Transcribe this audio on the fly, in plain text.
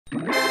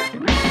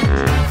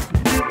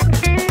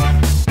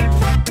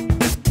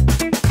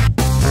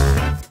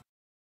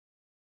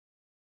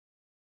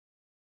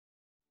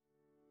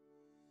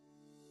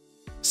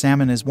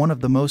Salmon is one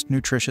of the most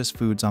nutritious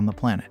foods on the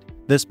planet.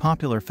 This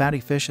popular fatty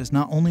fish is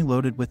not only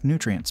loaded with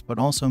nutrients but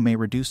also may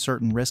reduce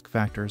certain risk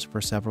factors for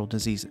several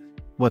diseases.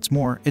 What's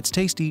more, it's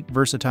tasty,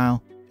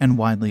 versatile, and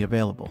widely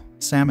available.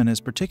 Salmon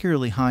is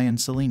particularly high in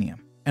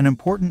selenium, an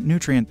important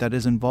nutrient that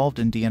is involved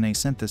in DNA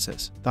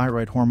synthesis,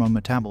 thyroid hormone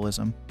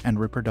metabolism, and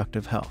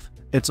reproductive health.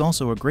 It's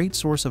also a great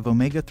source of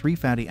omega-3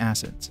 fatty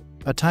acids,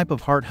 a type of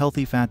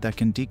heart-healthy fat that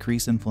can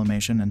decrease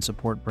inflammation and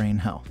support brain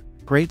health.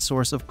 Great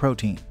source of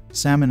protein.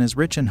 Salmon is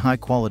rich in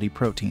high-quality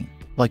protein.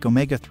 Like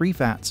omega-3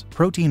 fats,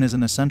 protein is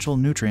an essential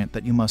nutrient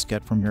that you must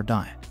get from your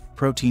diet.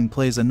 Protein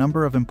plays a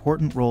number of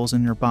important roles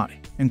in your body,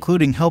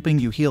 including helping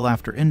you heal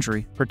after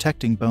injury,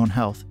 protecting bone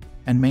health,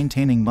 and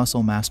maintaining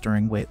muscle mass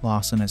during weight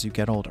loss and as you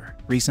get older.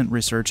 Recent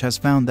research has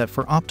found that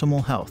for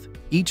optimal health,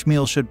 each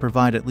meal should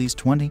provide at least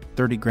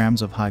 20-30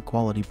 grams of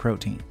high-quality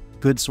protein.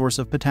 Good source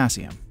of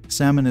potassium.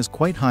 Salmon is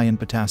quite high in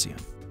potassium.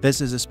 This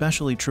is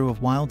especially true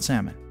of wild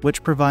salmon,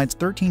 which provides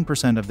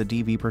 13% of the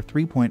DV per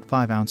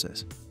 3.5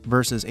 ounces,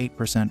 versus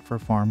 8% for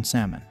farmed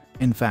salmon.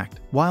 In fact,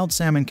 wild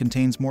salmon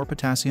contains more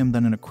potassium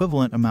than an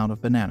equivalent amount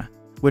of banana,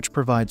 which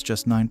provides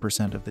just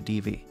 9% of the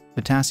DV.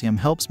 Potassium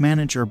helps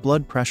manage your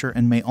blood pressure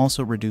and may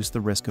also reduce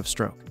the risk of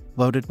stroke.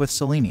 Loaded with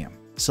selenium.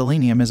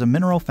 Selenium is a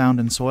mineral found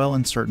in soil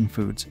and certain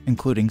foods,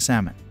 including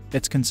salmon.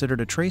 It's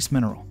considered a trace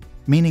mineral,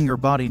 meaning your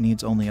body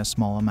needs only a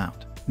small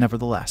amount.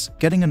 Nevertheless,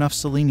 getting enough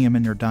selenium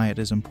in your diet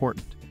is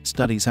important.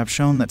 Studies have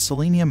shown that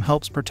selenium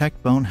helps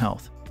protect bone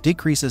health,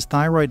 decreases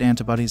thyroid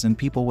antibodies in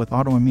people with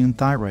autoimmune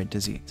thyroid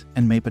disease,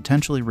 and may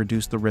potentially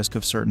reduce the risk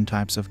of certain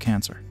types of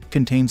cancer.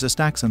 Contains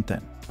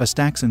astaxanthin.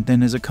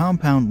 Astaxanthin is a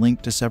compound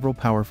linked to several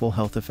powerful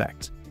health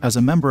effects. As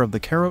a member of the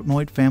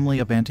carotenoid family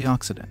of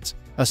antioxidants,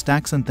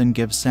 astaxanthin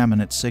gives salmon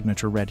its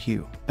signature red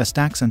hue.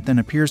 Astaxanthin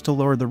appears to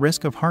lower the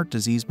risk of heart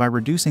disease by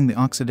reducing the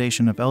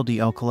oxidation of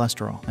LDL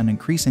cholesterol and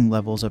increasing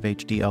levels of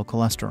HDL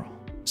cholesterol.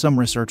 Some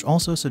research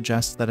also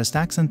suggests that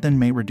astaxanthin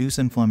may reduce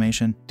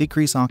inflammation,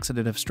 decrease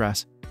oxidative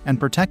stress, and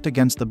protect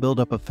against the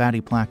buildup of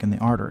fatty plaque in the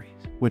arteries,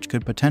 which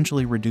could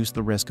potentially reduce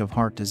the risk of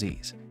heart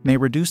disease.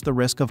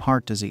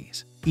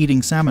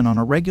 Eating salmon on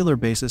a regular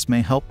basis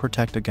may help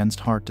protect against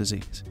heart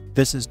disease.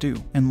 This is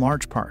due, in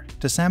large part,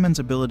 to salmon's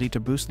ability to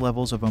boost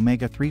levels of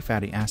omega-3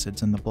 fatty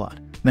acids in the blood.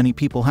 Many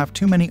people have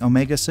too many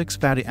omega-6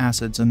 fatty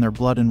acids in their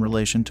blood in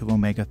relation to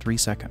omega-3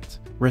 seconds.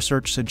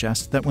 Research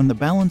suggests that when the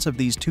balance of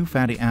these two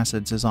fatty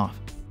acids is off,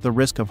 the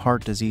risk of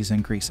heart disease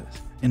increases.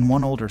 In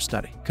one older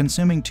study,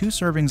 consuming 2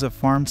 servings of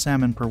farmed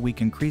salmon per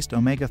week increased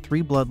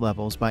omega-3 blood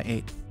levels by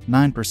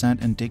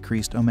 8.9% and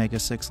decreased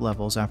omega-6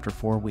 levels after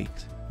 4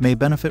 weeks. May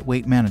benefit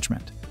weight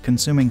management.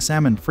 Consuming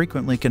salmon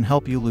frequently can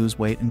help you lose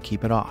weight and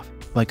keep it off.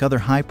 Like other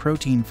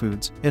high-protein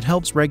foods, it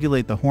helps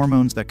regulate the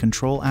hormones that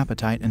control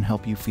appetite and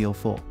help you feel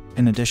full.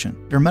 In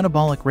addition, your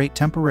metabolic rate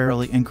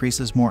temporarily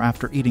increases more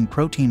after eating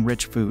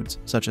protein-rich foods,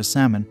 such as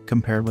salmon,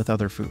 compared with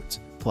other foods.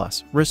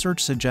 Plus,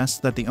 research suggests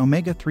that the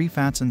omega-3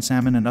 fats in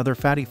salmon and other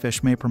fatty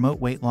fish may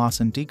promote weight loss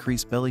and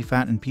decrease belly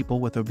fat in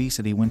people with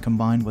obesity when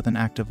combined with an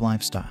active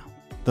lifestyle.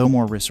 Though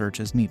more research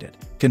is needed.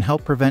 Can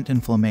help prevent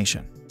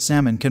inflammation.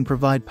 Salmon can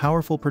provide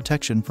powerful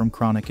protection from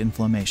chronic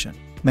inflammation.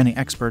 Many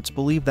experts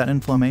believe that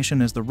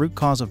inflammation is the root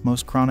cause of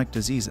most chronic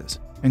diseases,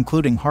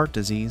 including heart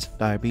disease,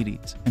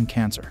 diabetes, and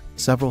cancer.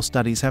 Several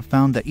studies have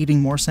found that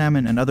eating more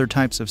salmon and other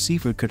types of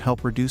seafood could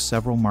help reduce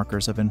several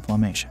markers of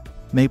inflammation.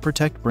 May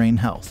protect brain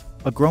health.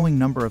 A growing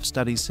number of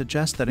studies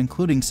suggest that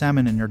including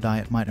salmon in your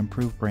diet might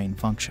improve brain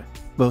function.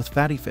 Both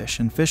fatty fish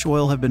and fish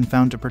oil have been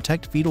found to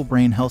protect fetal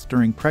brain health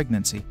during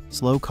pregnancy,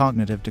 slow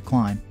cognitive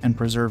decline, and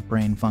preserve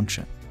brain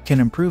function. Can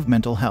improve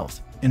mental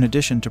health. In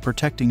addition to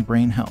protecting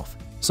brain health,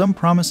 some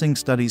promising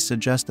studies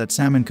suggest that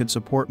salmon could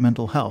support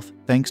mental health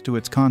thanks to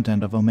its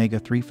content of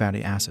omega-3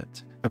 fatty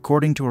acids.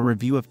 According to a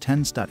review of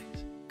 10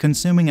 studies,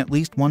 consuming at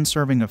least 1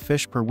 serving of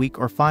fish per week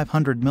or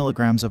 500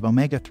 milligrams of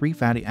omega-3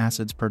 fatty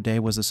acids per day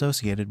was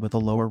associated with a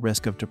lower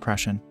risk of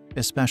depression,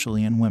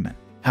 especially in women.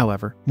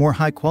 However, more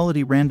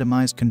high-quality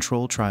randomized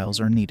control trials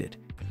are needed.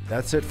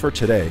 That's it for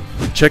today.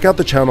 Check out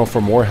the channel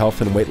for more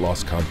health and weight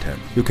loss content.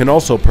 You can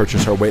also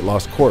purchase our weight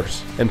loss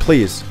course. And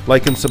please,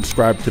 like and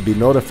subscribe to be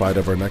notified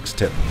of our next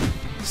tip.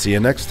 See you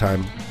next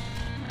time.